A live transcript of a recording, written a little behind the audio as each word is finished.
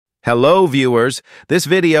Hello, viewers. This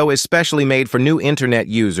video is specially made for new internet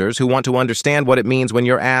users who want to understand what it means when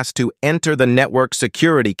you're asked to enter the network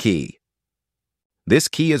security key. This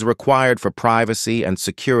key is required for privacy and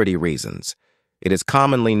security reasons. It is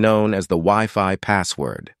commonly known as the Wi-Fi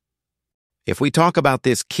password. If we talk about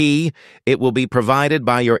this key, it will be provided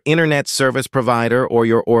by your internet service provider or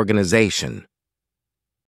your organization.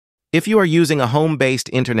 If you are using a home-based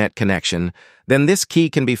internet connection, then this key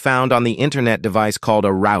can be found on the internet device called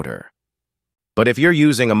a router. But if you're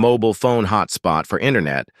using a mobile phone hotspot for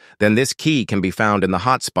internet, then this key can be found in the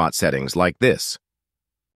hotspot settings like this.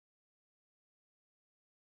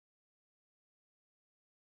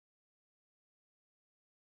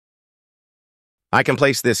 I can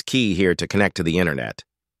place this key here to connect to the internet.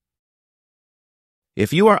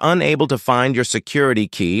 If you are unable to find your security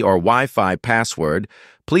key or Wi-Fi password,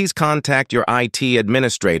 please contact your IT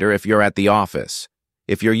administrator if you're at the office.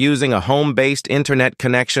 If you're using a home-based internet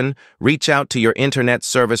connection, reach out to your internet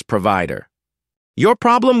service provider. Your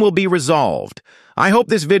problem will be resolved. I hope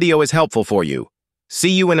this video is helpful for you.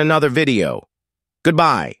 See you in another video.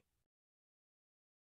 Goodbye.